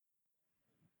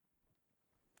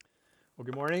Well,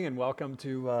 good morning and welcome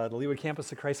to the Leawood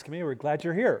campus of Christ Community. We're glad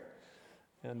you're here.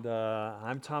 And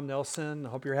I'm Tom Nelson. I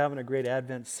hope you're having a great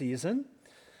Advent season.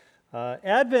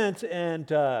 Advent and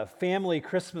family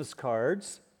Christmas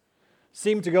cards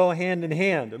seem to go hand in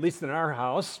hand, at least in our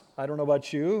house. I don't know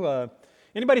about you.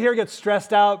 Anybody here get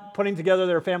stressed out putting together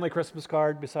their family Christmas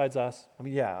card besides us?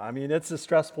 It's a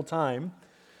stressful time.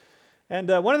 And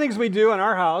one of the things we do in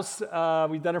our house,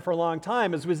 we've done it for a long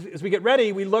time, is as we get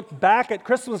ready, we look back at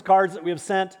Christmas cards that we have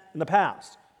sent in the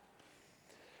past.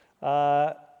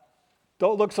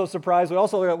 Don't look so surprised. We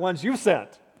also look at ones you've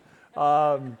sent,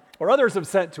 or others have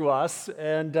sent to us.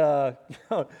 And have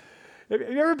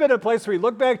you ever been in a place where you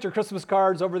look back at your Christmas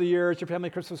cards over the years, your family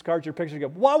Christmas cards, your pictures, and you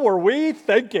go, what were we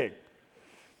thinking?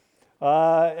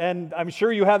 And I'm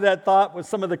sure you have that thought with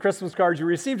some of the Christmas cards you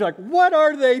received. You're like, what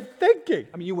are they thinking?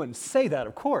 I mean, you wouldn't say that,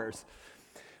 of course.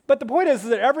 But the point is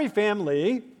that every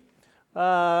family,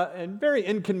 and very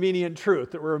inconvenient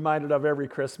truth that we're reminded of every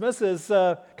Christmas, is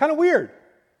kind of weird,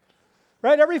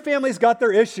 right? Every family's got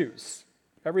their issues.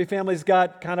 Every family's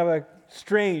got kind of a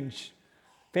strange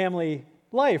family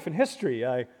life and history.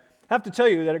 I have to tell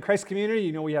you that at Christ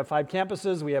Community, we have 5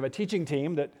 campuses. We have a teaching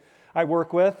team that I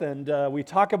work with, and we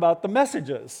talk about the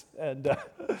messages, and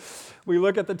we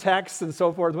look at the texts and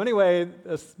so forth. Anyway,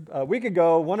 a week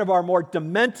ago, one of our more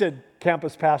demented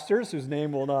campus pastors, whose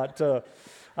name I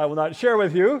will not share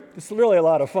with you, it's really a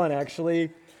lot of fun,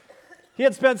 actually. He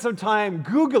had spent some time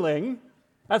Googling.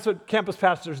 That's what campus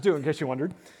pastors do, in case you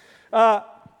wondered. The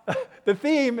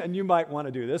theme, and you might want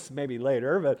to do this maybe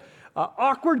later, but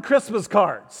awkward Christmas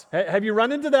cards. Have you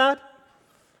run into that?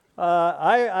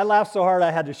 I laughed so hard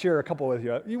I had to share a couple with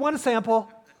you. You want a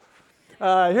sample?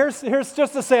 Here's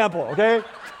just a sample, okay?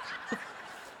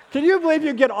 Can you believe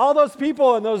you get all those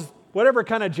people in those whatever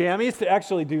kind of jammies to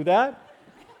actually do that?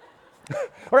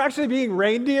 Or actually being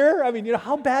reindeer? I mean,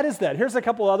 how bad is that? Here's a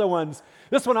couple other ones.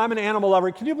 This one, I'm an animal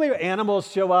lover. Can you believe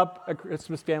animals show up at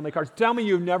Christmas family cards? Tell me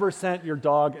you've never sent your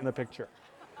dog in the picture.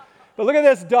 But look at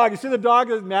this dog. You see the dog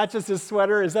that matches his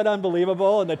sweater? Is that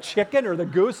unbelievable? And the chicken or the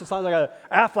goose? It sounds like an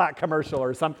Aflac commercial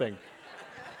or something.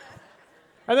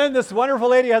 And then this wonderful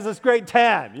lady has this great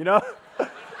tan, Look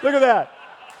at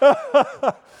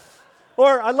that.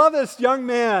 Or I love this young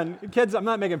man. Kids, I'm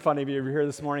not making fun of you if you're here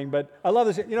this morning, but I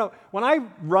love this. When I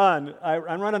run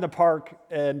in the park,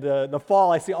 and the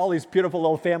fall, I see all these beautiful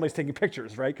little families taking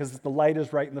pictures, right? Because the light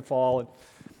is right in the fall. And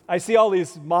I see all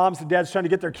these moms and dads trying to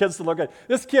get their kids to look at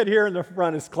this kid here in the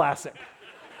front is classic.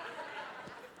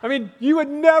 I mean, you would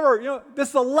never, this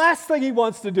is the last thing he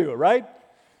wants to do, right?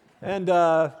 And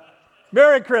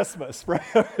Merry Christmas, right?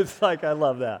 It's like, I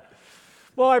love that.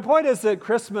 Well, my point is that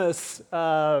Christmas, it's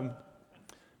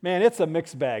a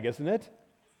mixed bag, isn't it?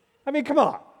 I mean, come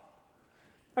on.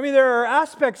 I mean, there are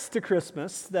aspects to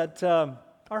Christmas that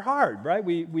are hard, right?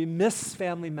 We miss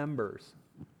family members.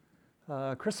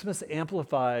 Christmas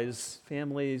amplifies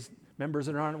families, members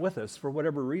that aren't with us for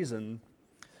whatever reason.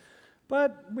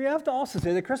 But we have to also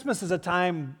say that Christmas is a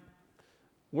time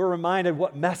we're reminded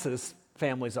what messes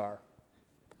families are.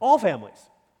 All families.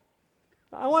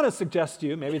 I want to suggest to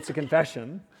you, maybe it's a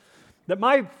confession, that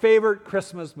my favorite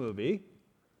Christmas movie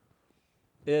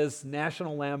is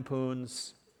National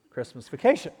Lampoon's Christmas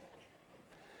Vacation.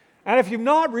 And if you've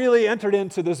not really entered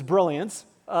into this brilliance,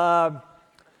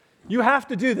 you have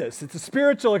to do this. It's a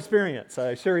spiritual experience, I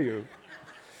assure you.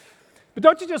 But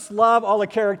don't you just love all the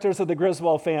characters of the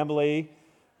Griswold family,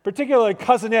 particularly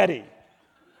Cousin Eddie?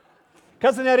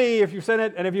 Cousin Eddie, if you've seen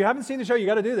it, and if you haven't seen the show, you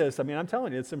got to do this. I mean, I'm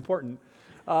telling you, it's important.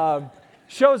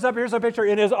 Shows up, here's a picture,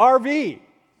 in his RV.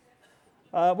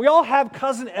 We all have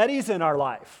Cousin Eddies in our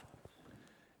life.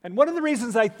 And one of the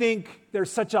reasons I think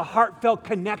there's such a heartfelt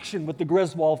connection with the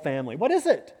Griswold family, what is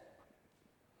it?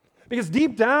 Because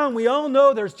deep down, we all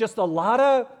know there's just a lot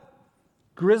of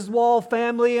Griswold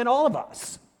family in all of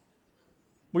us.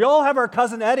 We all have our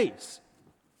Cousin Eddies.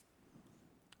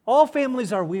 All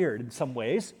families are weird in some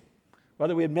ways,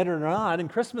 whether we admit it or not, and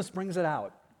Christmas brings it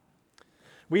out.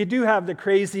 We do have the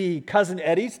crazy Cousin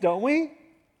Eddies, don't we?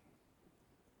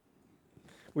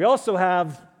 We also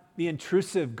have the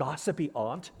intrusive, gossipy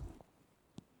aunt.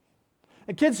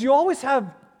 And kids, you always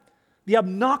have the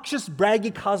obnoxious,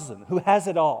 braggy cousin who has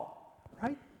it all.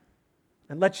 Right?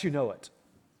 And lets you know it.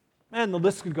 And the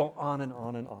list could go on and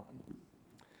on and on.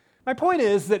 My point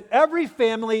is that every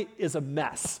family is a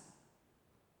mess.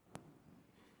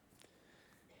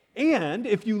 And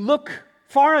if you look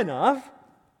far enough,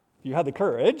 you have the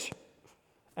courage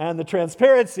and the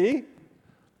transparency,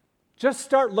 just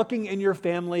start looking in your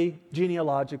family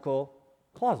genealogical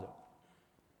closet.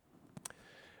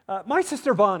 My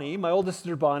sister Bonnie, my oldest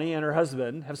sister Bonnie, and her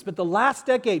husband have spent the last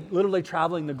decade literally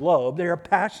traveling the globe. They are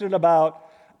passionate about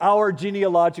our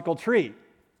genealogical tree.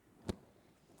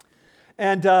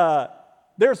 And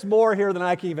there's more here than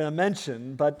I can even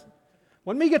mention, but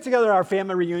when we get together at our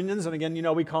family reunions, and again,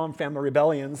 we call them family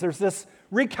rebellions, there's this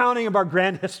recounting of our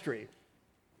grand history.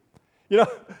 There's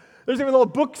even little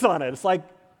books on it. It's like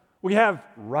we have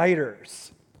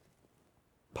writers,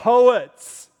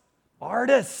 poets,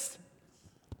 artists.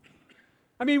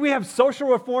 We have social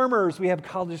reformers, we have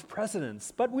college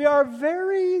presidents, but we are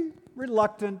very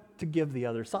reluctant to give the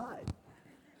other side.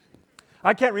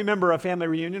 I can't remember a family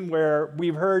reunion where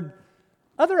we've heard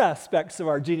other aspects of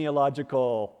our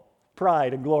genealogical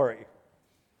pride and glory.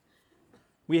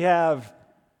 We have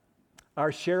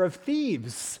our share of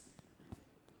thieves,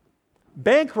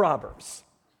 bank robbers.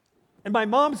 And my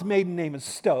mom's maiden name is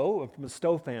Stowe, from the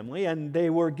Stowe family, and they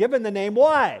were given the name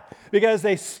why? Because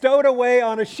they stowed away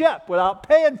on a ship without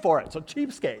paying for it, so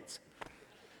cheapskates.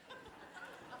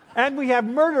 And we have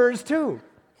murderers too.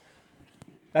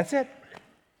 That's it.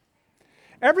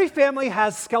 Every family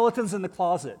has skeletons in the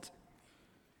closet.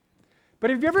 But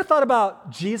have you ever thought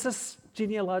about Jesus'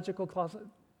 genealogical closet?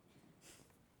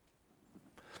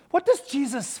 What does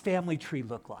Jesus' family tree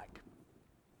look like?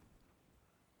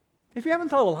 If you haven't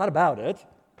thought a lot about it,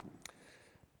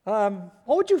 what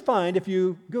would you find if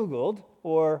you Googled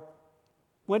or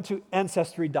went to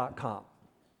Ancestry.com?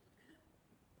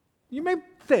 You may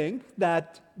think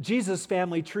that Jesus'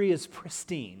 family tree is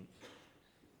pristine.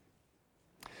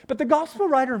 But the gospel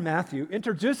writer Matthew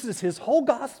introduces his whole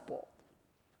gospel,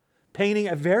 painting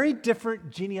a very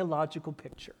different genealogical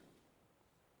picture.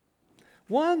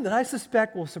 One that I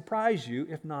suspect will surprise you,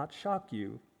 if not shock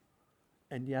you,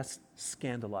 and yes,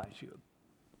 scandalize you.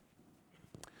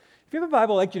 If you have a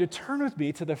Bible, I'd like you to turn with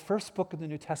me to the first book of the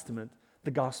New Testament,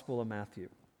 the Gospel of Matthew.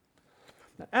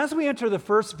 Now, as we enter the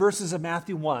first verses of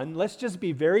Matthew 1, let's just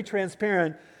be very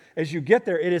transparent as you get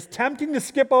there. It is tempting to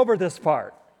skip over this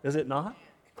part, is it not?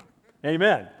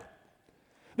 Amen.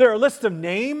 There are a list of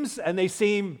names, and they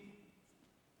seem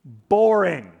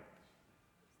boring,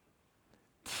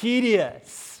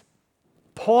 tedious,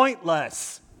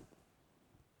 pointless.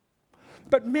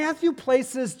 But Matthew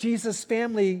places Jesus'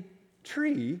 family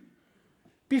tree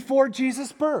before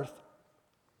Jesus' birth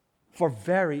for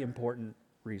very important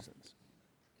reasons.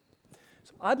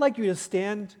 So I'd like you to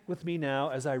stand with me now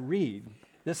as I read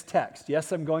this text.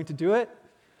 Yes, I'm going to do it.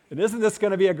 And isn't this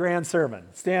going to be a grand sermon?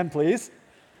 Stand, please.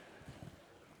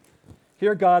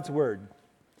 Hear God's word.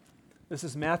 This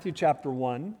is Matthew chapter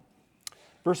 1,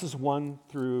 verses 1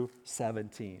 through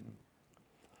 17.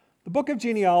 The book of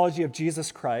genealogy of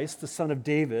Jesus Christ, the son of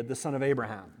David, the son of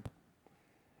Abraham.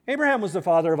 Abraham was the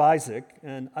father of Isaac,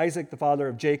 and Isaac the father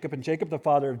of Jacob, and Jacob the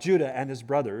father of Judah and his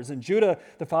brothers, and Judah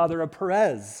the father of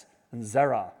Perez and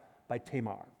Zerah by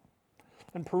Tamar.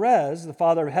 And Perez the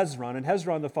father of Hezron, and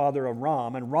Hezron the father of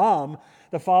Ram, and Ram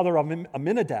the father of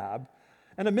Amminadab,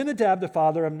 and Amminadab the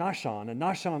father of Nahshon, and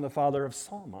Nahshon the father of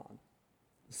Salmon,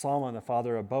 Salmon the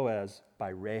father of Boaz by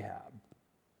Rahab.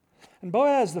 And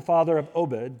Boaz the father of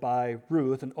Obed by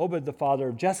Ruth, and Obed the father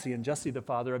of Jesse, and Jesse the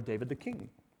father of David the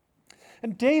king.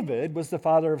 And David was the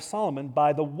father of Solomon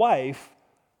by the wife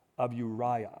of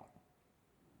Uriah.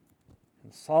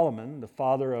 And Solomon the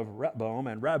father of Rehoboam,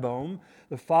 and Rehoboam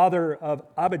the father of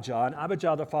Abijah, and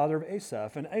Abijah the father of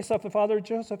Asaph, and Asaph the father of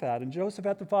Josaphat, and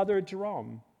Josaphat the father of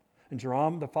Joram, and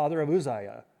Joram the father of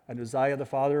Uzziah, and Uzziah the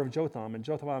father of Jotham, and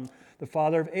Jotham the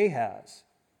father of Ahaz,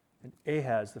 and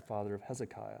Ahaz the father of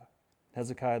Hezekiah,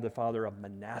 Hezekiah the father of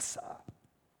Manasseh,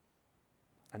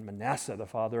 and Manasseh the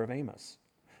father of Amos,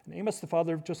 and Amos the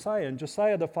father of Josiah, and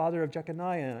Josiah the father of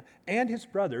Jeconiah and his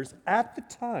brothers at the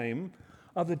time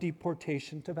of the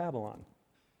deportation to Babylon.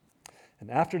 And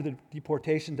after the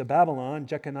deportation to Babylon,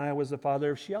 Jeconiah was the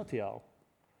father of Shealtiel,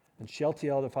 and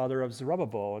Shealtiel the father of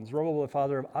Zerubbabel, and Zerubbabel the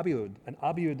father of Abiud, and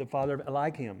Abiud the father of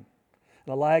Eliakim,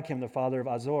 and Eliakim the father of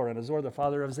Azor, and Azor the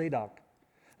father of Zadok,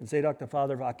 and Zadok the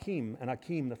father of Akim, and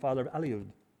Akim the father of Eliud,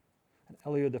 and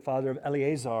Eliud the father of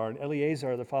Eleazar, and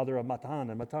Eleazar the father of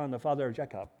Matan, and Matan the father of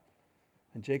Jacob,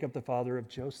 and Jacob the father of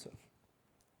Joseph,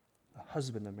 the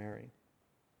husband of Mary,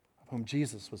 of whom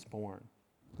Jesus was born,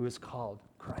 who is called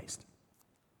Christ.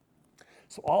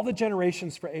 So all the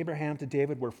generations for Abraham to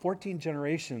David were 14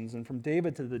 generations, and from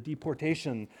David to the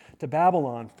deportation to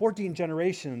Babylon, 14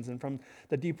 generations, and from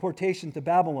the deportation to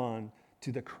Babylon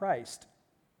to the Christ,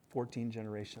 14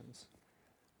 generations.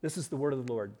 This is the word of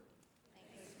the Lord.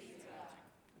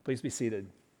 Please be seated.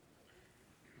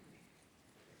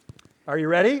 Are you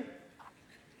ready?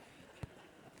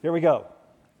 Here we go.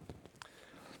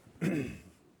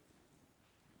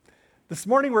 The This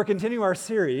morning we're continuing our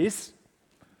series,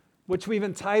 which we've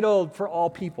entitled For All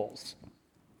Peoples.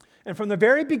 And from the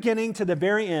very beginning to the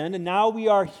very end, and now we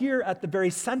are here at the very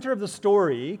center of the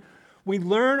story, we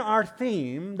learn our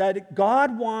theme that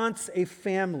God wants a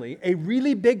family, a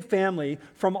really big family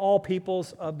from all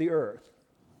peoples of the earth.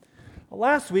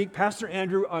 Last week, Pastor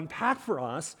Andrew unpacked for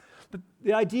us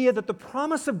the idea that the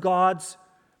promise of God's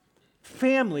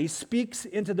family speaks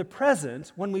into the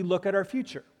present when we look at our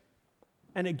future,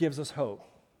 and it gives us hope.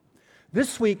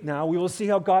 This week now, we will see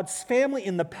how God's family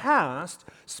in the past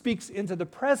speaks into the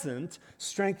present,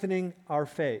 strengthening our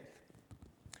faith.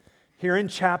 Here in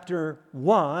chapter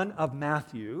 1 of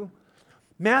Matthew,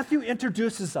 Matthew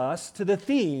introduces us to the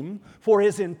theme for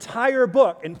his entire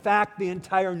book. In fact, the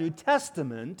entire New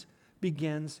Testament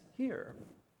begins here.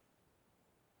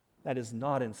 That is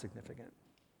not insignificant.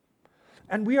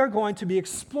 And we are going to be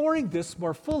exploring this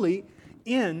more fully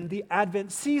in the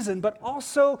Advent season, but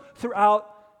also throughout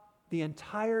the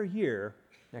entire year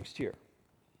next year.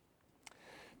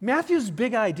 Matthew's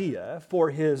big idea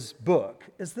for his book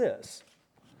is this: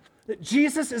 that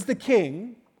Jesus is the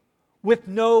king with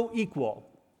no equal.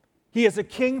 He is a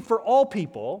king for all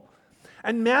people,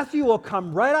 and Matthew will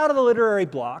come right out of the literary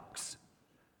blocks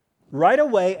right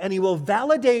away, and he will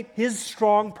validate his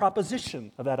strong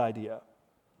proposition of that idea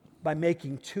by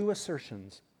making two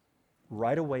assertions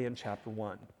right away in chapter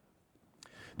 1.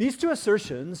 These two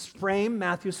assertions frame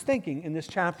Matthew's thinking in this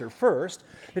chapter. First,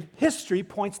 that history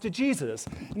points to Jesus.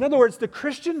 In other words, the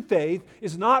Christian faith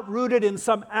is not rooted in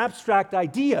some abstract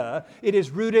idea. It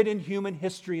is rooted in human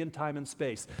history in time and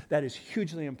space. That is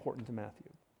hugely important to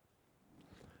Matthew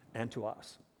and to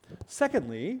us.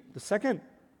 Secondly, the second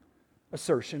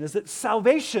assertion is that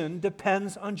salvation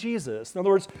depends on Jesus. In other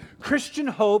words, Christian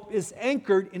hope is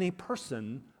anchored in a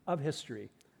person of history,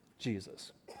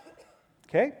 Jesus.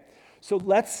 Okay? So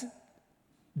let's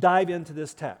dive into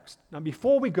this text. Now,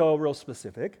 before we go real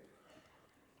specific,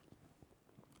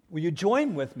 will you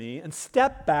join with me and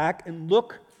step back and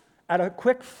look at a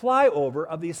quick flyover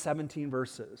of these 17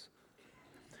 verses?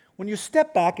 When you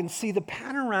step back and see the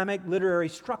panoramic literary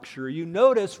structure, you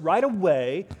notice right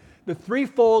away the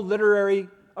threefold literary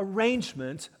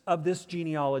arrangement of this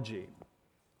genealogy.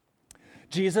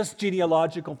 Jesus'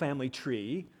 genealogical family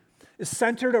tree is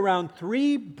centered around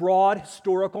three broad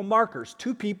historical markers,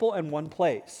 two people and one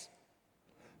place.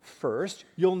 First,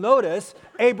 you'll notice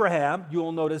Abraham, you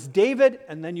will notice David,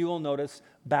 and then you will notice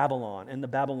Babylon and the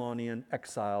Babylonian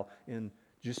exile in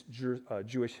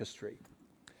Jewish history.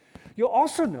 You'll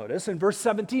also notice in verse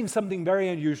 17 something very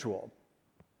unusual.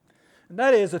 And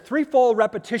that is a threefold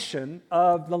repetition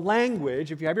of the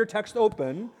language. If you have your text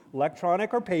open,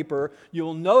 electronic or paper, you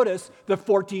will notice the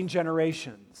 14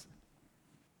 generations.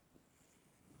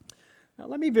 Now,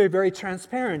 let me be very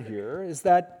transparent here, is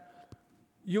that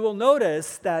you will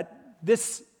notice that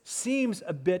this seems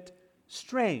a bit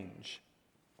strange.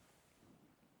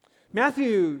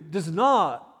 Matthew does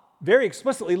not very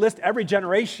explicitly list every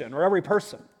generation or every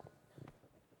person.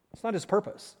 It's not his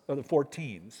purpose of the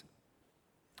 14s.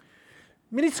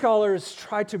 Many scholars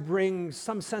try to bring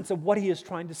some sense of what he is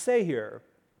trying to say here.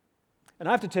 And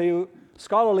I have to tell you,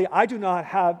 scholarly, I do not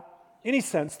have any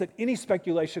sense that any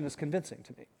speculation is convincing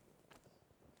to me.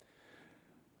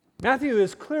 Matthew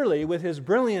is clearly, with his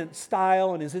brilliant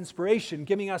style and his inspiration,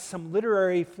 giving us some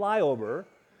literary flyover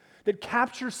that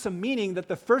captures some meaning that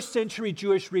the first century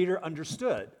Jewish reader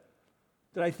understood,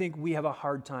 that I think we have a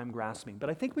hard time grasping. But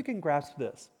I think we can grasp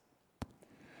this.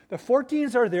 The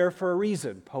 14s are there for a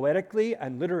reason, poetically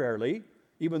and literarily,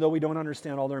 even though we don't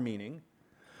understand all their meaning.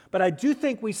 But I do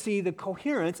think we see the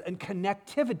coherence and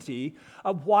connectivity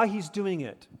of why he's doing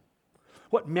it.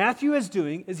 What Matthew is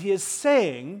doing is he is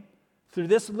saying, through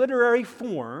this literary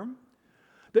form,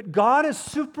 that God has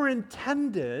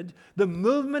superintended the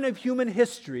movement of human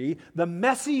history, the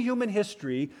messy human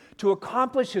history, to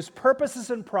accomplish his purposes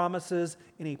and promises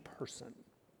in a person.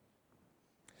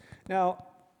 Now,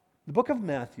 the book of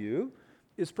Matthew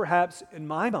is perhaps, in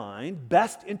my mind,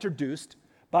 best introduced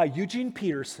by Eugene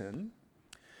Peterson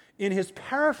in his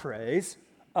paraphrase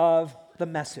of The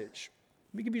Message.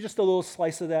 Let me give you just a little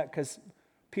slice of that because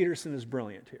Peterson is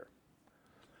brilliant here.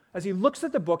 As he looks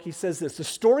at the book, he says this: the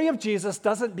story of Jesus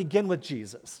doesn't begin with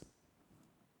Jesus.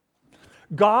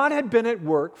 God had been at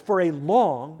work for a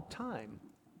long time.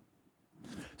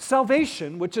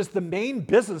 Salvation, which is the main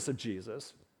business of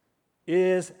Jesus,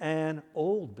 is an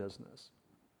old business.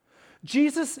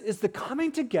 Jesus is the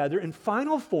coming together in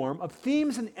final form of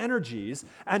themes and energies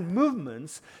and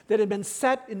movements that had been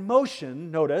set in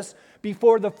motion, notice,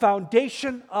 before the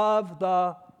foundation of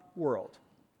the world.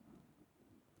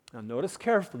 Now notice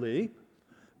carefully,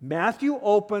 Matthew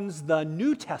opens the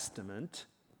New Testament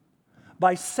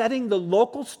by setting the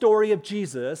local story of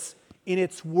Jesus in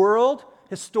its world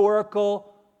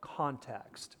historical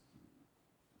context.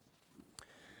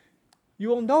 You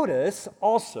will notice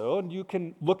also, and you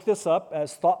can look this up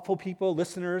as thoughtful people,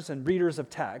 listeners, and readers of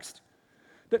text,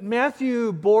 that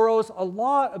Matthew borrows a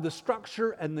lot of the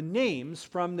structure and the names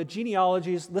from the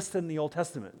genealogies listed in the Old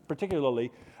Testament,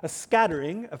 particularly a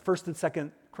scattering of 1st and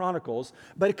 2nd Chronicles,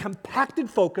 but a compacted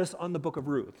focus on the book of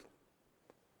Ruth.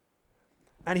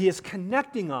 And he is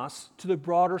connecting us to the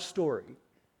broader story.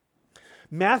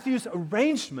 Matthew's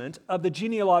arrangement of the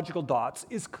genealogical dots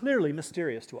is clearly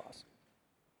mysterious to us.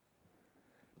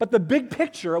 But the big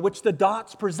picture which the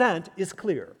dots present is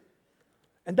clear.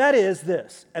 And that is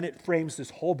this, and it frames this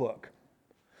whole book.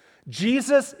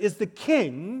 Jesus is the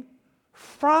King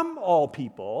from all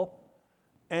people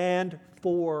and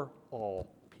for all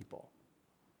people.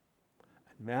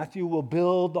 And Matthew will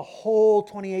build the whole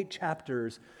 28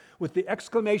 chapters with the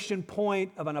exclamation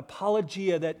point of an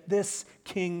apologia that this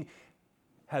King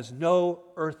has no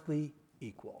earthly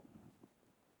equal.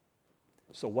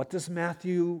 So what does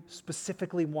Matthew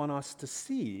specifically want us to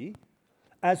see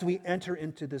as we enter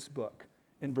into this book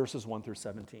in verses 1 through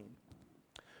 17?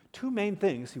 Two main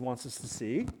things he wants us to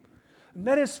see. And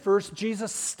that is first,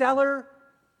 Jesus' stellar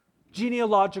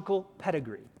genealogical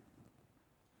pedigree.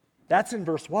 That's in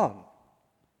verse 1.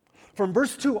 From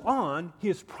verse 2 on,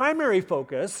 his primary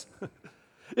focus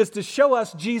is to show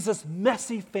us Jesus'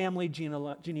 messy family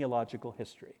genealogical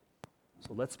history.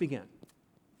 So let's begin.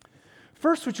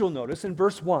 First, what you'll notice in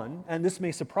verse 1, and this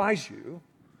may surprise you,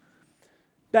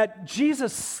 that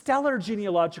Jesus' stellar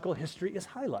genealogical history is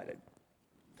highlighted.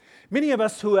 Many of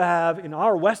us who have, in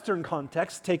our Western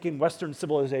context, taken Western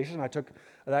civilization, I took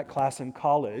that class in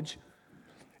college,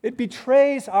 it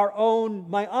betrays our own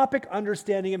myopic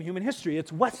understanding of human history.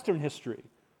 It's Western history.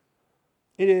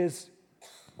 It is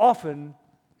often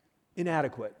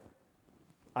inadequate.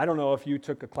 I don't know if you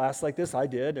took a class like this. I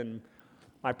did, and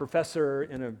my professor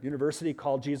in a university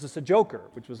called Jesus a joker,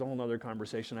 which was a whole other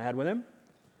conversation I had with him.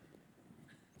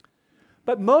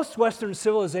 But most Western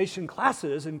civilization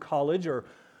classes in college or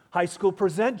high school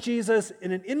present Jesus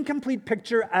in an incomplete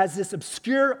picture as this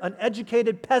obscure,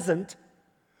 uneducated peasant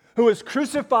who was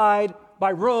crucified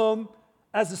by Rome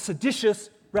as a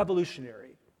seditious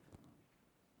revolutionary.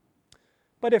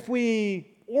 But if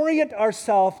we orient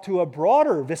ourselves to a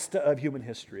broader vista of human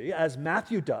history, as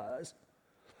Matthew does,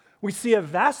 we see a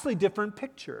vastly different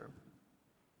picture,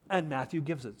 and Matthew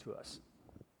gives it to us.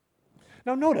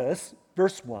 Now notice,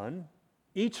 verse 1,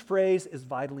 each phrase is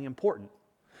vitally important.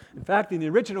 In fact, in the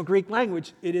original Greek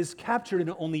language, it is captured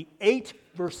in only 8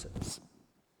 verses.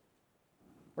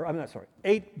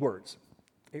 8 words.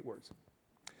 8 words.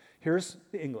 Here's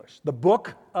the English. The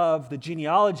book of the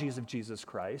genealogies of Jesus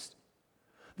Christ,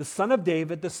 the son of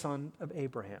David, the son of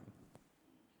Abraham.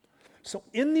 So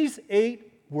in these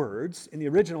 8 words, in the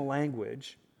original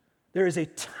language, there is a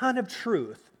ton of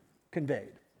truth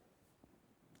conveyed.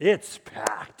 It's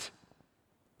packed.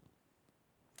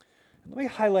 Let me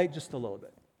highlight just a little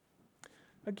bit.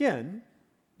 Again,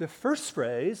 the first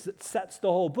phrase that sets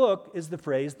the whole book is the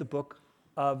phrase, the book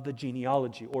of the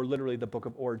genealogy, or literally the book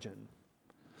of origin.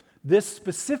 This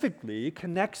specifically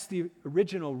connects the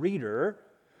original reader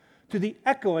to the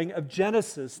echoing of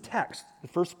Genesis text, the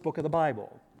first book of the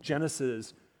Bible.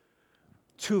 Genesis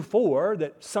 2:4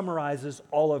 that summarizes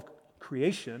all of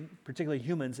creation, particularly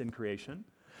humans in creation.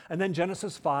 And then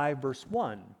Genesis 5, verse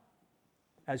 1,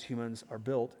 as humans are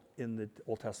built in the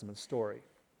Old Testament story.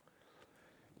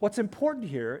 What's important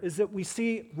here is that we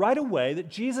see right away that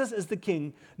Jesus is the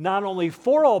King not only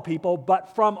for all people,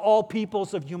 but from all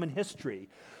peoples of human history.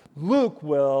 Luke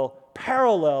will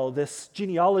parallel this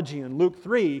genealogy in Luke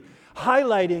 3,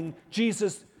 highlighting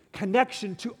Jesus'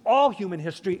 connection to all human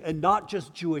history and not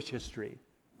just Jewish history.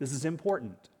 This is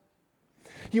important.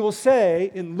 He will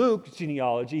say in Luke's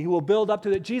genealogy, he will build up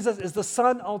to that Jesus is the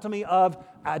son ultimately of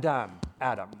Adam.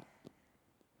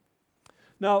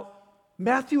 Now,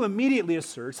 Matthew immediately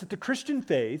asserts that the Christian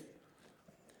faith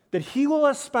that he will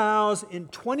espouse in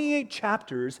 28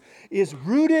 chapters is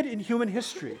rooted in human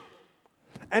history.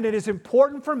 And it is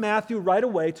important for Matthew right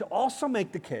away to also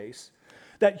make the case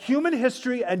that human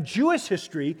history and Jewish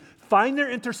history find their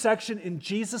intersection in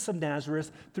Jesus of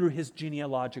Nazareth through his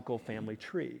genealogical family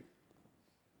tree.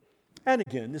 And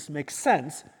again, this makes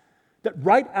sense that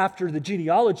right after the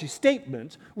genealogy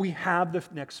statement, we have the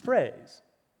next phrase,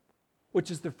 which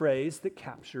is the phrase that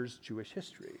captures Jewish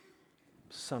history,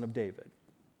 son of David.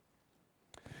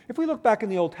 If we look back in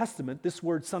the Old Testament, this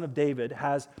word son of David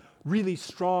has really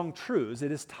strong truths. It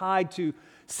is tied to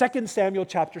 2 Samuel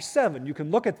chapter 7. You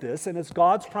can look at this, and it's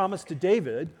God's promise to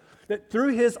David that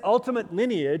through his ultimate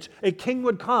lineage, a king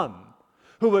would come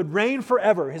who would reign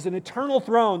forever, his an eternal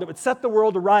throne that would set the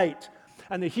world aright.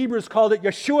 And the Hebrews called it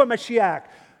Yeshua Mashiach,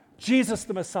 Jesus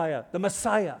the Messiah, the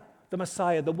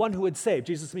Messiah, the one who would save.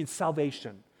 Jesus means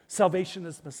salvation. Salvation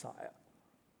is Messiah.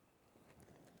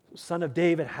 Son of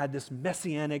David had this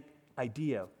messianic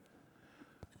idea.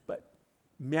 But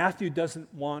Matthew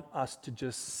doesn't want us to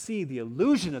just see the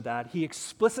illusion of that. He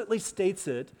explicitly states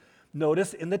it,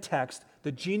 notice in the text,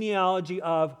 the genealogy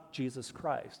of Jesus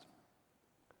Christ.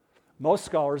 Most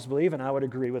scholars believe, and I would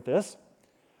agree with this,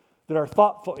 that are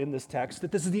thoughtful in this text,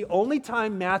 that this is the only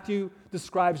time Matthew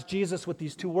describes Jesus with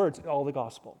these two words in all the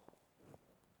gospel.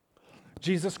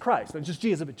 Jesus Christ, not just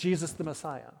Jesus, but Jesus the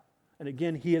Messiah. And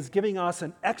again, he is giving us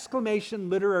an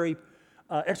literary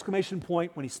exclamation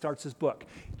point when he starts his book.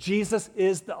 Jesus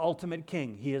is the ultimate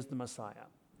king. He is the Messiah.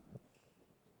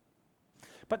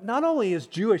 But not only is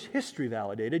Jewish history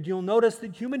validated, you'll notice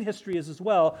that human history is as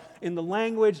well in the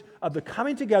language of the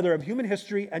coming together of human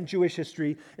history and Jewish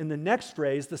history in the next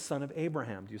phrase, the son of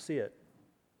Abraham. Do you see it?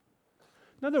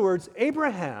 In other words,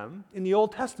 Abraham in the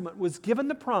Old Testament was given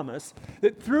the promise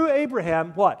that through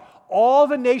Abraham, what? All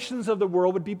the nations of the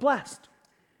world would be blessed.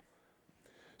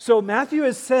 So Matthew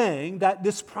is saying that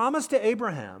this promise to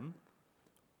Abraham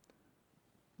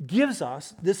gives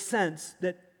us this sense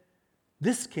that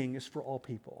this king is for all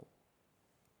people.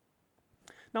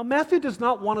 Now, Matthew does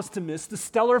not want us to miss the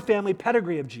stellar family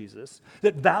pedigree of Jesus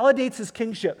that validates his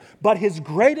kingship, but his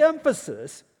great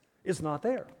emphasis is not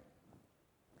there.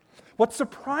 What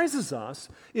surprises us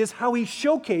is how he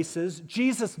showcases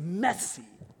Jesus' messy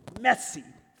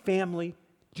family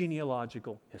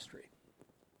genealogical history.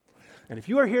 And if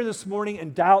you are here this morning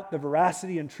and doubt the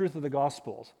veracity and truth of the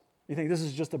Gospels, you think this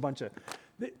is just a bunch of...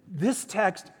 This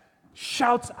text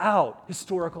shouts out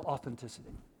historical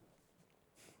authenticity.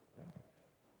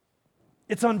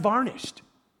 It's unvarnished.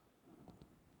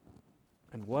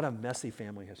 And what a messy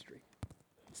family history.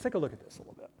 Let's take a look at this a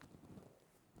little bit.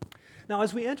 Now,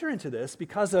 as we enter into this,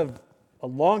 because of a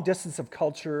long distance of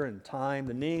culture and time,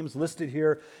 the names listed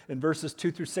here in verses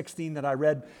 2 through 16 that I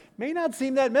read may not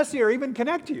seem that messy or even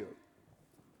connect to you.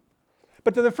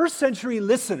 But to the first century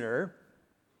listener,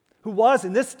 who was,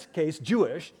 in this case,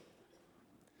 Jewish,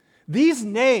 these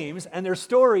names and their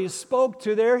stories spoke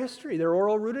to their history, their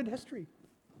oral-rooted history.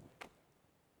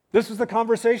 This was the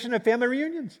conversation at family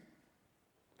reunions.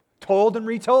 Told and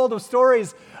retold of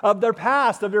stories of their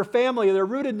past, of their family, of their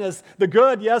rootedness, the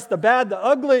good, yes, the bad, the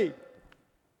ugly.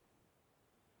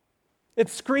 It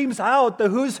screams out the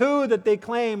who's who that they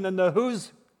claim and the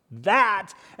who's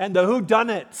that and the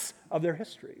whodunits of their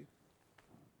history.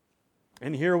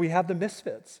 And here we have the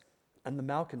misfits and the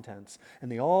malcontents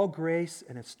and the all-grace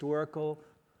and historical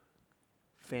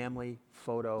family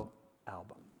photo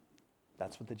album.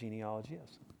 That's what the genealogy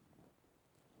is.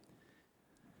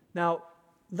 Now,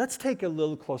 let's take a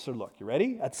little closer look. You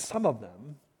ready? At some of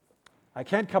them. I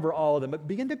can't cover all of them, but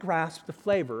begin to grasp the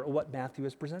flavor of what Matthew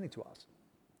is presenting to us.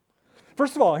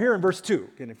 First of all, here in verse 2,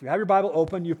 and if you have your Bible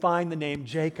open, you find the name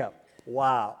Jacob.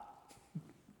 Wow.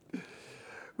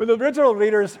 When the original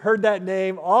readers heard that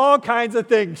name, all kinds of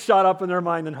things shot up in their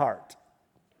mind and heart.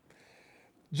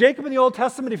 Jacob in the Old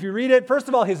Testament, if you read it, first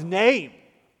of all, his name.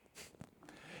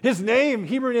 His name,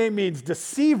 Hebrew name, means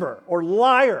deceiver or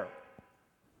liar.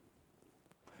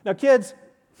 Now, kids,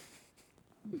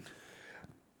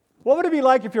 what would it be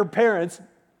like if your parents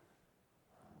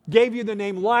gave you the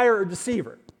name liar or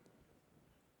deceiver?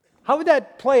 How would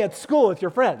that play at school with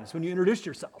your friends when you introduced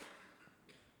yourself?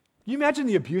 Can you imagine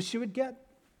the abuse you would get?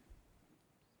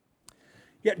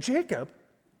 Yet Jacob,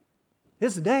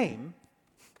 his name,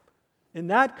 in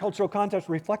that cultural context,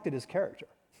 reflected his character.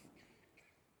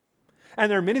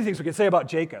 And there are many things we can say about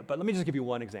Jacob, but let me just give you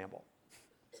one example.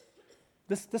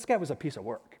 This guy was a piece of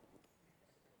work.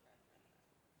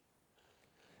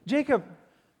 Jacob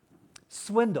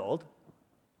swindled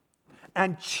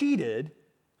and cheated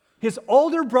his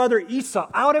older brother Esau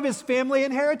out of his family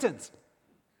inheritance.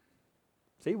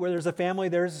 See, where there's a family,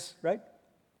 there's, right?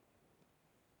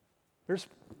 There's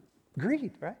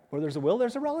greed, right? Where there's a will,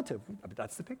 there's a relative.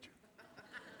 That's the picture.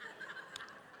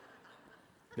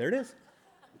 There it is.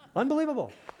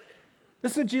 Unbelievable.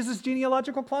 This is Jesus'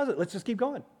 genealogical closet. Let's just keep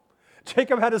going.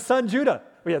 Jacob had a son, Judah.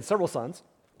 We had several sons,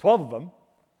 12 of them.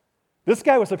 This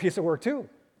guy was a piece of work too.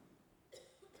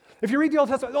 If you read the Old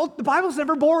Testament, the Bible's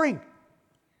never boring.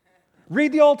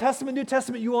 Read the Old Testament, New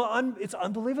Testament, it's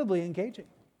unbelievably engaging.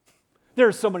 There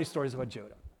are so many stories about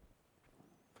Judah.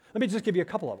 Let me just give you a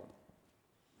couple of them.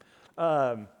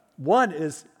 One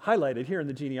is highlighted here in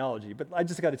the genealogy, but I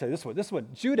just got to tell you this one,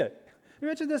 Judah. You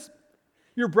mentioned this?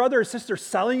 Your brother or sister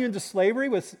selling you into slavery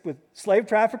with slave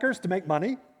traffickers to make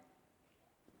money?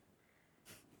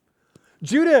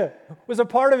 Judah was a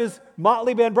part of his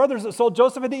motley band brothers that sold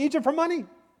Joseph into Egypt for money.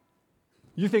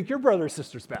 You think your brother or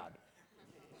sister's bad.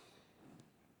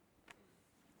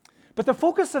 But the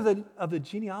focus of the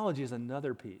genealogy is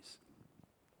another piece.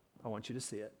 I want you to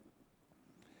see it.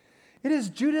 It is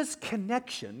Judah's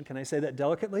connection, can I say that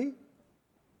delicately,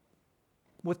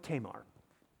 with Tamar.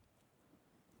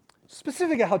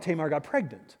 Specifically how Tamar got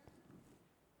pregnant.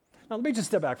 Now let me just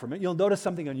step back for a minute. You'll notice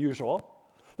something unusual.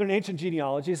 There are ancient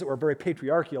genealogies that were very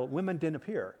patriarchal. Women didn't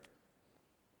appear.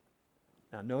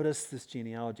 Now notice this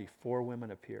genealogy, 4 women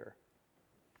appear.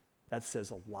 That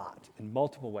says a lot in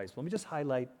multiple ways. Let me just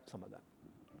highlight some of them.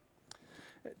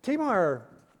 Tamar,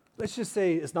 let's just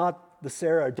say, is not the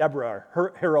Sarah or Deborah,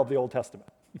 hero of the Old Testament.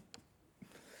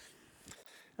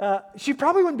 She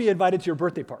probably wouldn't be invited to your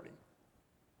birthday party.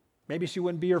 Maybe she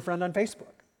wouldn't be your friend on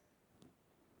Facebook.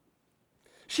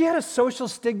 She had a social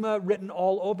stigma written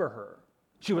all over her.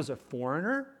 She was a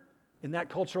foreigner in that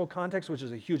cultural context, which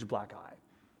is a huge black eye.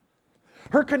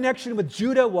 Her connection with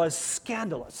Judah was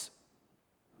scandalous.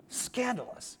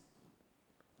 Scandalous.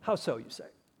 How so, you say?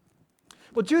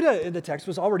 Well, Judah in the text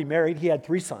was already married. He had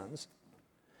 3 sons.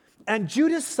 And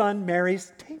Judah's son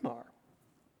marries Tamar.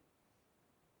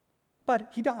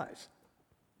 But he dies.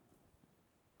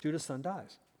 Judah's son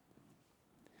dies.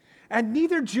 And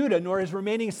neither Judah nor his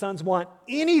remaining sons want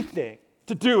anything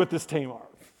to do with this Tamar.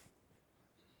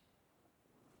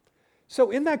 So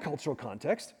in that cultural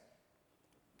context,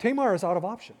 Tamar is out of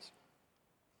options.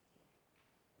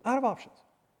 Out of options.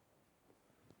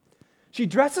 She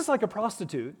dresses like a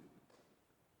prostitute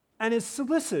and is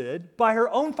solicited by her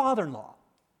own father-in-law.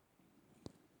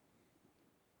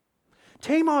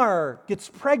 Tamar gets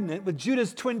pregnant with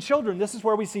Judah's twin children. This is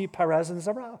where we see Perez and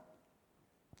Zerah.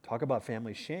 Talk about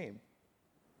family shame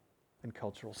and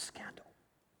cultural scandal.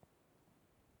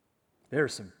 There are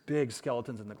some big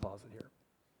skeletons in the closet here.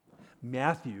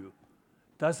 Matthew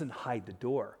doesn't hide the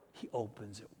door. He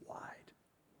opens it wide.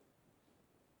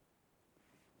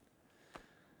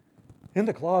 In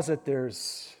the closet,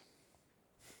 there's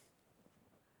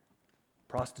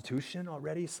prostitution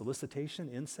already, solicitation,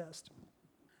 incest.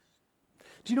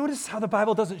 Do you notice how the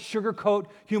Bible doesn't sugarcoat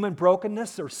human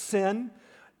brokenness or sin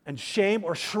and shame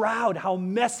or shroud how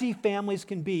messy families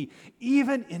can be,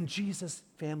 even in Jesus'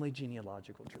 family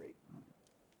genealogical tree?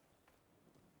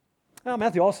 Now,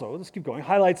 Matthew also, let's keep going,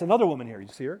 highlights another woman here. You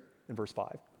see her in verse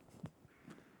 5.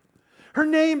 Her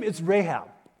name is Rahab.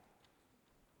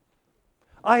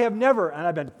 I have never, and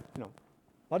I've been, a lot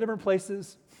of different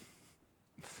places.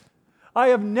 I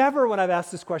have never, when I've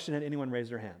asked this question, had anyone raise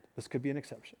their hand. This could be an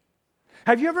exception.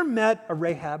 Have you ever met a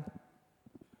Rahab?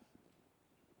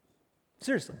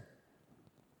 Seriously.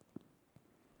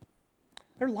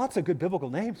 There are lots of good biblical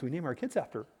names we name our kids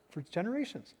after for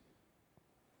generations.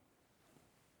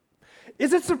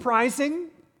 Is it surprising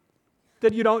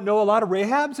that you don't know a lot of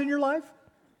Rahabs in your life?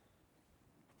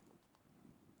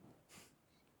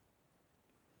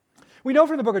 We know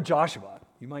from the book of Joshua,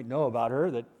 you might know about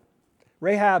her, that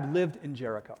Rahab lived in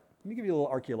Jericho. Let me give you a little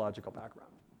archaeological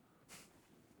background.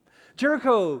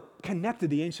 Jericho connected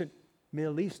the ancient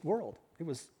Middle East world. It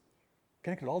was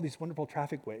connected to all these wonderful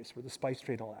traffic ways for the spice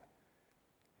trade and all that.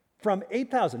 From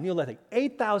 8,000, Neolithic,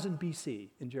 8,000 BC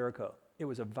in Jericho, it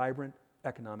was a vibrant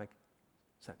economic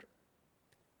center.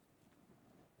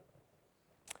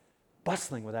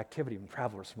 Bustling with activity from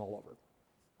travelers from all over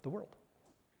the world.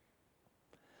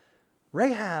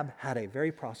 Rahab had a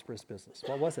very prosperous business.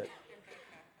 What was it?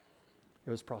 It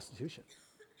was prostitution.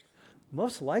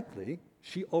 Most likely,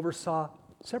 she oversaw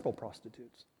several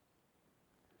prostitutes.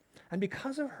 And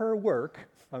because of her work,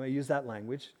 if I may use that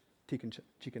language, cheek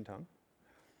and tongue,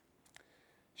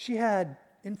 she had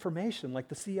information like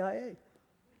the CIA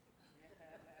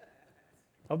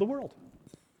of the world.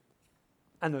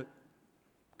 And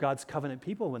God's covenant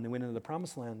people, when they went into the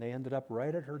promised land, they ended up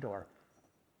right at her door.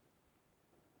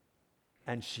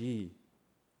 And she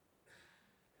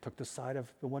took the side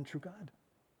of the one true God,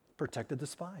 protected the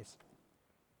spies.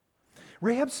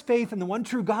 Rahab's faith in the one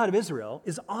true God of Israel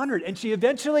is honored, and she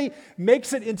eventually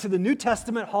makes it into the New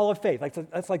Testament Hall of Faith.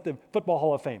 That's like the Football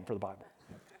Hall of Fame for the Bible.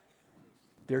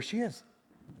 There she is.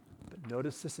 But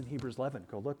notice this in Hebrews 11.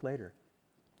 Go look later.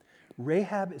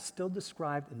 Rahab is still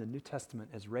described in the New Testament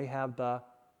as Rahab the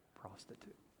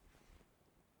prostitute.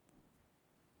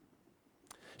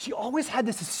 She always had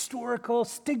this historical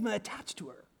stigma attached to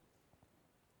her.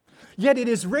 Yet it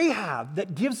is Rahab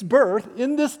that gives birth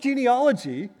in this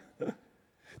genealogy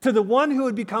to the one who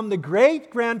would become the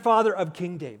great-grandfather of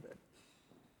King David.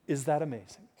 Is that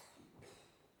amazing?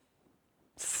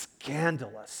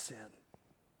 Scandalous sin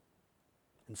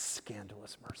and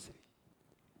scandalous mercy.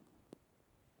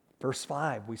 Verse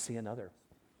 5, we see another.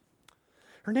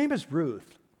 Her name is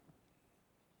Ruth.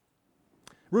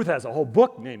 Ruth has a whole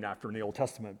book named after her in the Old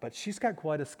Testament, but she's got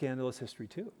quite a scandalous history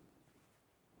too.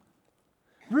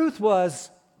 Ruth was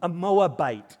a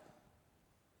Moabite.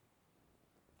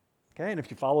 Okay, and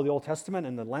if you follow the Old Testament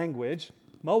and the language,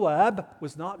 Moab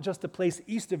was not just a place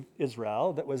east of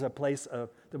Israel that was a place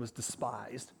that was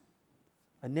despised,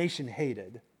 a nation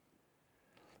hated.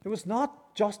 It was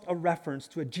not just a reference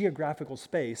to a geographical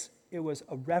space, it was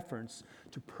a reference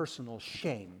to personal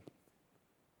shame.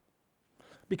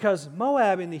 Because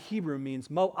Moab in the Hebrew means,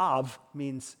 Moav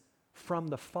means from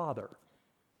the father.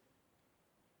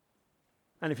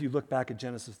 And if you look back at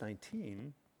Genesis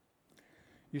 19,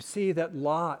 you see that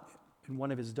Lot and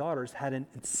one of his daughters had an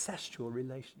incestual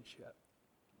relationship,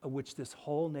 of which this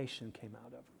whole nation came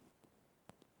out of.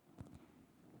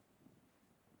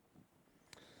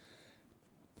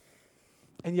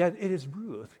 And yet it is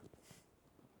Ruth,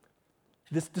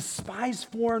 this despised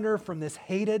foreigner from this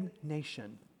hated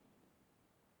nation,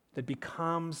 that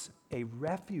becomes a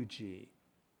refugee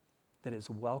that is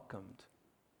welcomed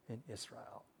in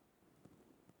Israel.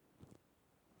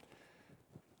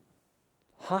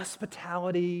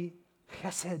 Hospitality,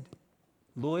 chesed,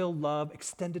 loyal love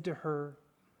extended to her,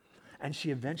 and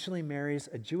she eventually marries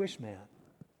a Jewish man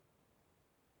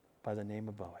by the name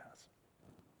of Boaz.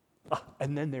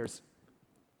 And then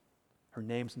her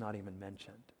name's not even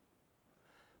mentioned,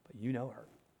 but you know her.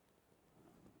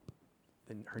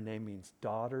 And her name means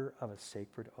daughter of a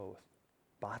sacred oath,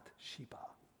 Bathsheba.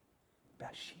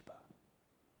 Bathsheba.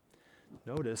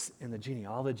 Notice in the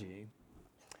genealogy,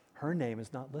 her name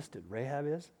is not listed. Rahab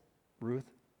is,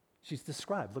 Ruth. She's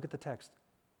described, look at the text,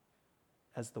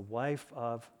 as the wife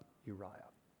of Uriah.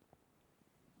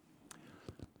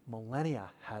 Millennia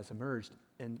has emerged,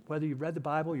 and whether you've read the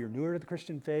Bible, you're newer to the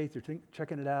Christian faith, you're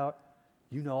checking it out,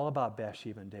 you know all about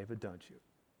Bathsheba and David, don't you?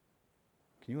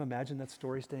 Can you imagine that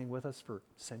story staying with us for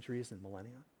centuries and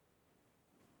millennia?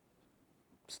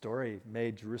 Story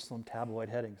made Jerusalem tabloid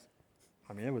headings.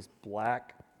 I mean, it was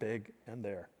black, big, and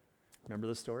there. Remember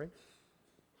the story?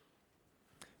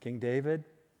 King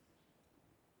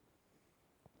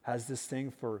has this thing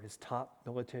for his top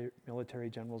military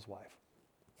general's wife.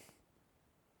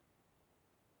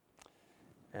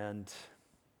 And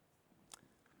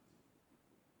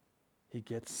he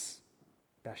gets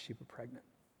Bathsheba pregnant.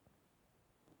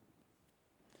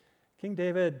 King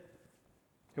David,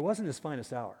 it wasn't his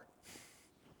finest hour.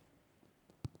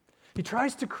 He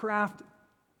tries to craft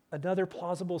another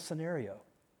plausible scenario.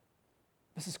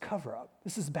 This is cover-up.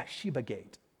 This is Bathsheba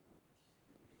Gate.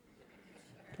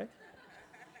 Okay?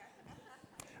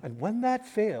 And when that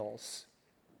fails,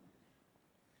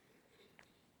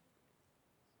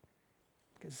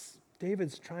 because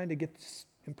David's trying to get this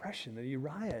impression that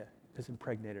Uriah has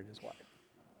impregnated his wife.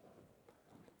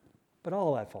 But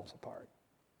all that falls apart.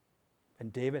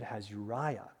 And David has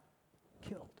Uriah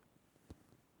killed.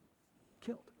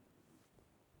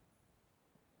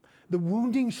 The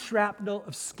wounding shrapnel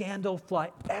of scandal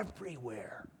fly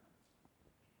everywhere.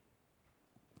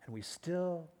 And we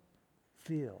still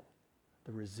feel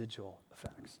the residual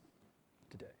effects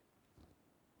today.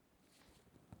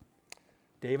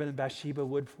 David and Bathsheba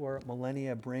would for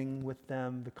millennia bring with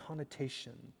them the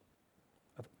connotation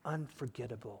of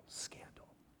unforgettable scandal.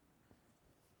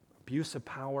 Abuse of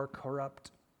power,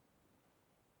 corrupt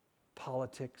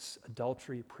politics,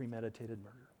 adultery, premeditated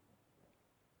murder.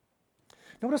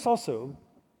 Notice also,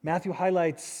 Matthew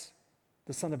highlights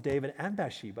the son of David and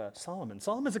Bathsheba, Solomon.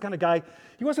 Solomon's the kind of guy,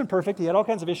 he wasn't perfect, he had all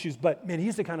kinds of issues, but man,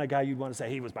 he's the kind of guy you'd want to say,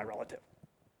 he was my relative.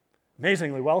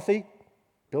 Amazingly wealthy,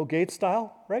 Bill Gates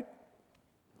style, right?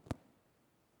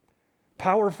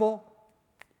 Powerful,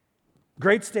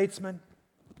 great statesman.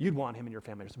 You'd want him in your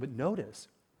family. But notice,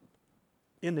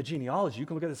 in the genealogy, you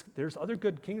can look at this, there's other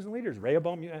good kings and leaders.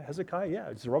 Rehoboam, Hezekiah,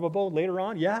 yeah. Zerubbabel later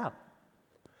on, yeah.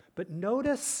 But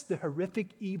notice the horrific,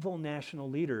 evil national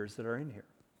leaders that are in here.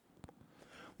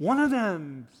 One of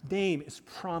them's name is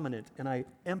prominent, and I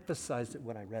emphasized it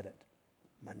when I read it.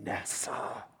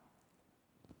 Manasseh.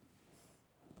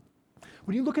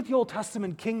 When you look at the Old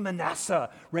Testament, King Manasseh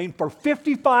reigned for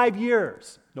 55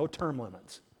 years, no term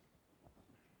limits.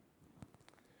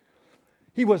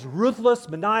 He was ruthless,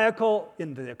 maniacal,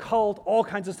 in the occult, all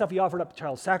kinds of stuff. He offered up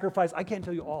child sacrifice. I can't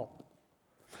tell you all.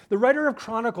 The writer of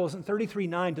Chronicles in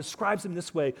 33:9 describes him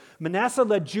this way: Manasseh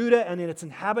led Judah and its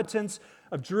inhabitants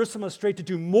of Jerusalem astray to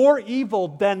do more evil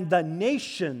than the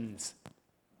nations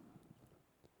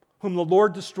whom the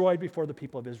Lord destroyed before the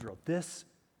people of Israel. This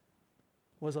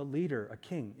was a leader, a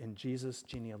king in Jesus'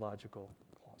 genealogical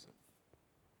closet.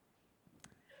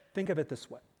 Think of it this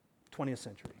way, 20th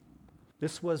century.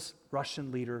 This was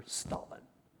Russian leader Stalin.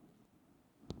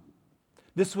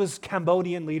 This was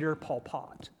Cambodian leader Pol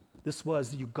Pot. This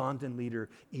was Ugandan leader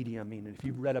Idi Amin. And if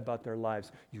you've read about their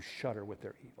lives, you shudder with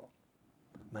their evil.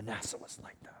 Manasseh was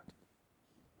like that.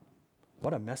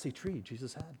 What a messy tree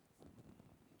Jesus had.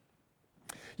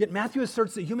 Yet Matthew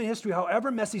asserts that human history,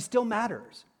 however messy, still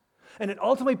matters. And it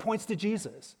ultimately points to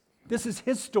Jesus. This is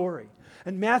his story.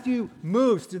 And Matthew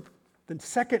moves to the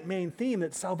second main theme,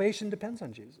 that salvation depends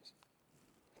on Jesus.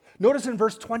 Notice in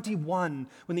verse 21,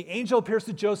 when the angel appears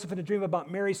to Joseph in a dream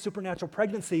about Mary's supernatural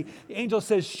pregnancy, the angel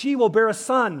says, "She will bear a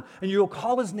son, and you will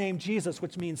call his name Jesus,"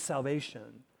 which means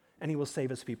salvation, and he will save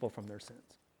his people from their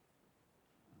sins.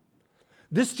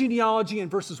 This genealogy in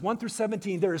verses 1 through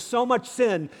 17, there is so much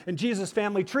sin in Jesus'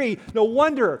 family tree. No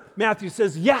wonder Matthew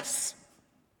says, yes,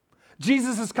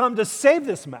 Jesus has come to save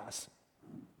this mess,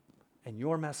 and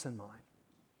your mess and mine.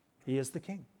 He is the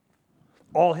king.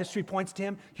 All history points to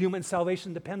him. Human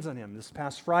salvation depends on him. This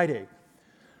past Friday,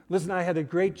 Liz and I had the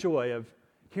great joy of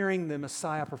hearing the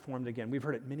Messiah performed again. We've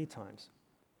heard it many times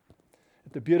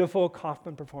at the beautiful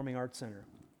Kaufman Performing Arts Center.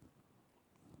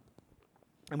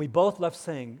 And we both left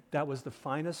saying that was the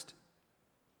finest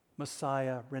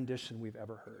Messiah rendition we've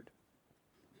ever heard.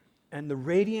 And the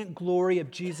radiant glory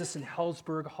of Jesus in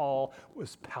Hellsberg Hall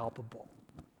was palpable.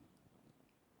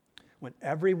 When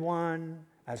everyone,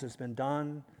 as has been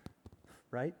done,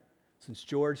 right, since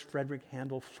George Frederick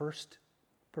Handel first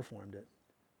performed it,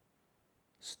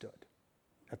 stood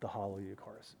at the Hallelujah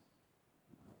chorus.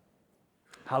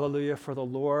 Hallelujah, for the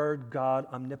Lord God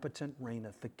omnipotent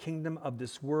reigneth. The kingdom of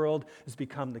this world has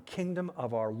become the kingdom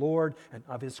of our Lord and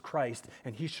of his Christ,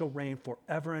 and he shall reign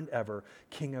forever and ever,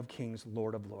 King of kings,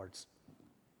 Lord of lords.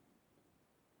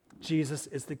 Jesus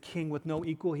is the king with no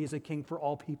equal. He is a king for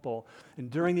all people.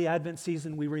 And during the Advent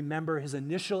season, we remember his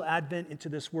initial advent into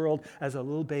this world as a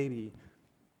little baby.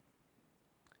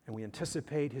 And we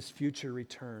anticipate his future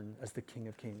return as the King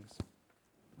of Kings.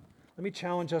 Let me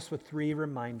challenge us with 3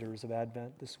 reminders of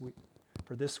Advent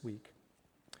for this week.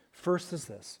 First is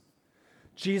this: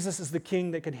 Jesus is the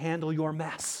king that can handle your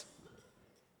mess.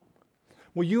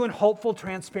 Will you, in hopeful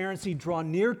transparency, draw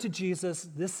near to Jesus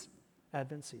this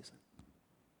Advent season?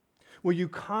 Will you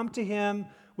come to him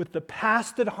with the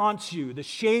past that haunts you, the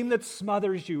shame that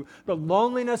smothers you, the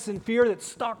loneliness and fear that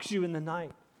stalks you in the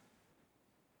night?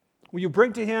 Will you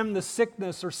bring to him the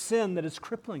sickness or sin that is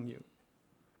crippling you?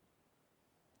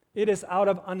 It is out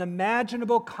of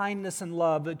unimaginable kindness and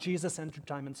love that Jesus entered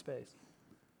time and space.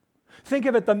 Think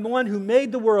of it, the one who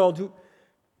made the world, who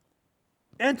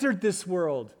entered this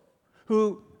world,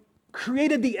 who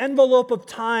created the envelope of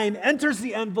time, enters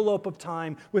the envelope of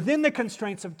time within the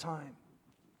constraints of time,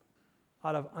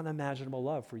 out of unimaginable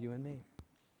love for you and me.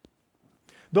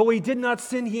 Though he did not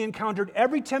sin, he encountered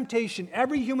every temptation,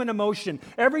 every human emotion,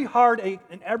 every heartache,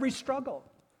 and every struggle.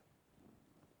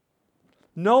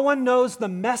 No one knows the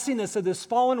messiness of this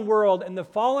fallen world and the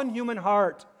fallen human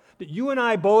heart that you and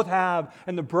I both have,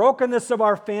 and the brokenness of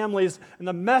our families, and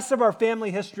the mess of our family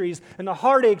histories, and the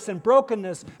heartaches and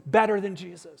brokenness better than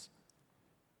Jesus.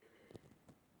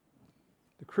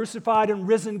 The crucified and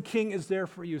risen King is there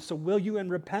for you. So will you, in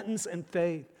repentance and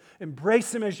faith,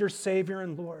 embrace him as your Savior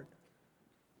and Lord?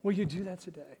 Will you do that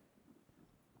today?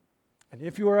 And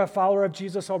if you are a follower of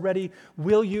Jesus already,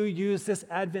 will you use this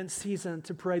Advent season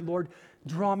to pray, Lord,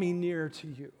 draw me near to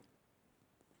you?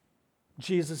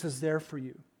 Jesus is there for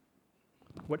you.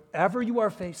 Whatever you are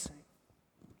facing,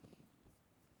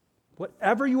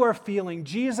 whatever you are feeling,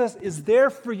 Jesus is there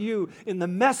for you in the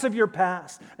mess of your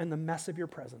past and the mess of your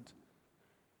present.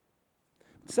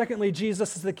 Secondly,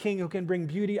 Jesus is the king who can bring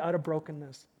beauty out of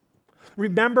brokenness.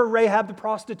 Remember Rahab the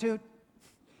prostitute?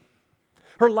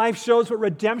 Her life shows what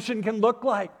redemption can look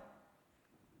like,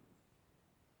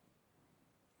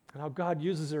 and how God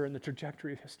uses her in the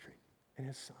trajectory of history in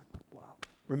his son. Wow.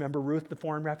 Remember Ruth, the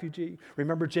foreign refugee?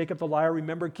 Remember Jacob the liar?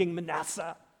 Remember King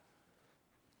Manasseh?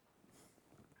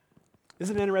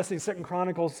 Isn't it interesting? 2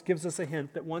 Chronicles gives us a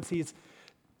hint that once he's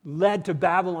led to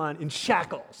Babylon in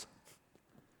shackles,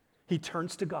 he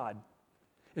turns to God.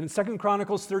 And in 2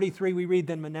 Chronicles 33, we read,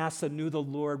 then Manasseh knew the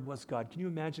Lord was God. Can you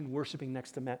imagine worshiping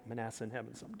next to Manasseh in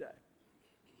heaven someday?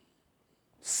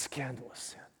 Scandalous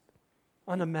sin,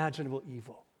 unimaginable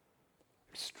evil,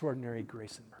 extraordinary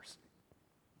grace and mercy.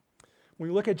 When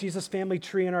we look at Jesus' family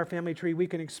tree and our family tree, we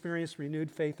can experience renewed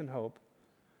faith and hope.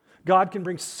 God can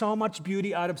bring so much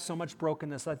beauty out of so much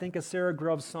brokenness. I think of Sarah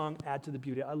Grove's song, Add to the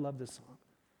Beauty. I love this song.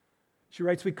 She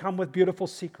writes, we come with beautiful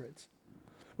secrets.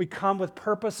 We come with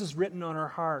purposes written on our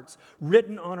hearts,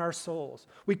 written on our souls.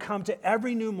 We come to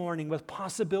every new morning with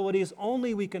possibilities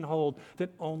only we can hold,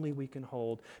 that only we can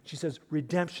hold. She says,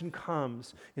 redemption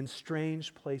comes in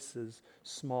strange places,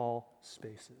 small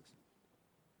spaces.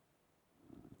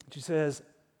 She says,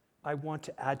 I want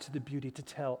to add to the beauty to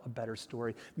tell a better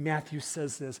story. Matthew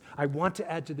says this, I want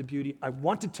to add to the beauty. I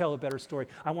want to tell a better story.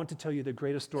 I want to tell you the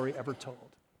greatest story ever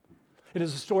told. It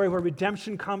is a story where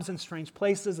redemption comes in strange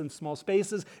places, in small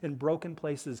spaces, in broken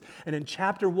places. And in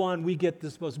chapter 1, we get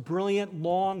this most brilliant,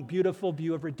 long, beautiful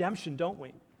view of redemption, don't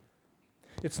we?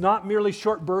 It's not merely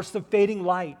short bursts of fading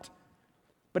light,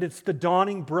 but it's the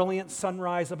dawning, brilliant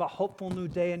sunrise of a hopeful new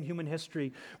day in human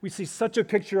history. We see such a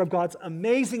picture of God's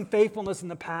amazing faithfulness in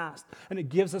the past, and it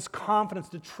gives us confidence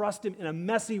to trust Him in a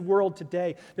messy world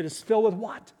today that is filled with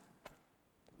what?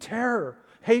 Terror,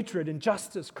 hatred,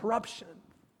 injustice, corruption.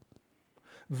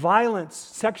 Violence,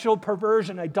 sexual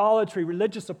perversion, idolatry,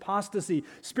 religious apostasy,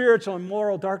 spiritual and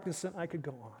moral darkness, and I could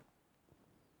go on.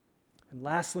 And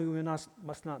lastly, we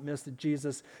must not miss that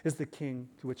Jesus is the King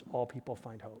to which all people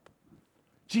find hope.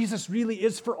 Jesus really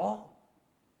is for all.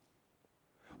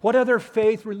 What other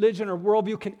faith, religion, or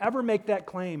worldview can ever make that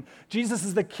claim? Jesus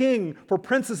is the King for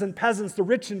princes and peasants, the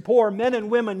rich and poor, men and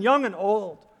women, young and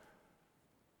old.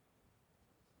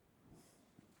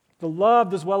 The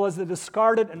loved as well as the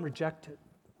discarded and rejected.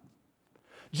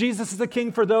 Jesus is the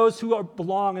King for those who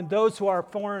belong and those who are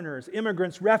foreigners,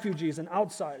 immigrants, refugees, and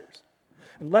outsiders.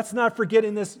 And let's not forget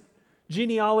in this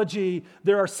genealogy,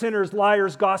 there are sinners,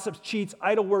 liars, gossips, cheats,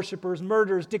 idol worshipers,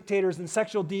 murderers, dictators, and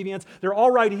sexual deviants. They're all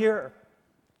right here.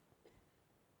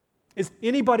 Is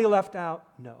anybody left out?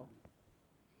 No.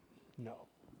 No.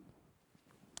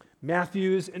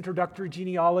 Matthew's introductory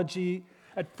genealogy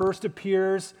at first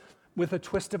appears with a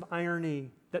twist of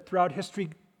irony that throughout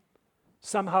history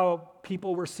somehow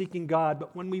people were seeking God,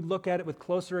 but when we look at it with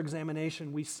closer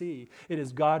examination, we see it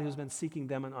is God who's been seeking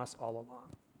them and us all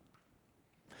along.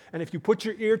 And if you put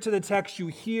your ear to the text, you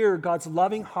hear God's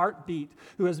loving heartbeat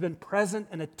who has been present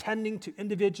and attending to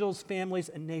individuals, families,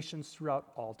 and nations throughout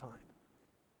all time.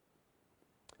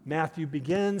 Matthew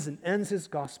begins and ends his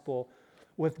gospel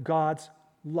with God's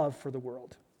love for the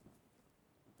world.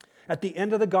 At the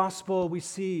end of the gospel, we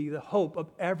see the hope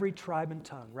of every tribe and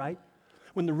tongue, right?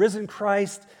 When the risen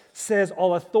Christ says,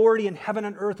 all authority in heaven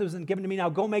and earth has been given to me, now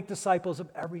go make disciples of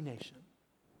every nation.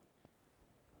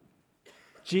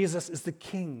 Jesus is the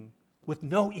King with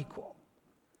no equal.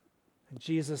 And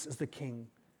Jesus is the King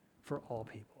for all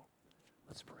people.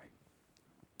 Let's pray.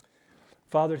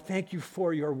 Father, thank you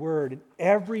for your word and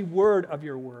every word of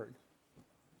your word.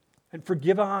 And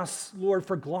forgive us, Lord,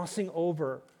 for glossing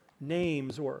over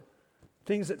names or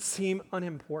things that seem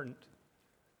unimportant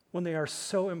when they are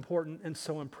so important and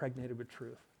so impregnated with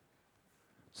truth.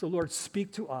 So, Lord,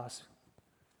 speak to us.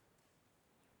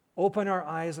 Open our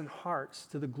eyes and hearts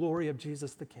to the glory of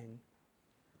Jesus the King.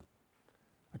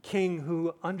 A King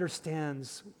who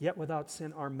understands, yet without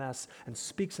sin, our mess and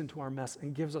speaks into our mess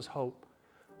and gives us hope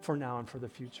for now and for the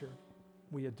future.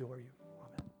 We adore you.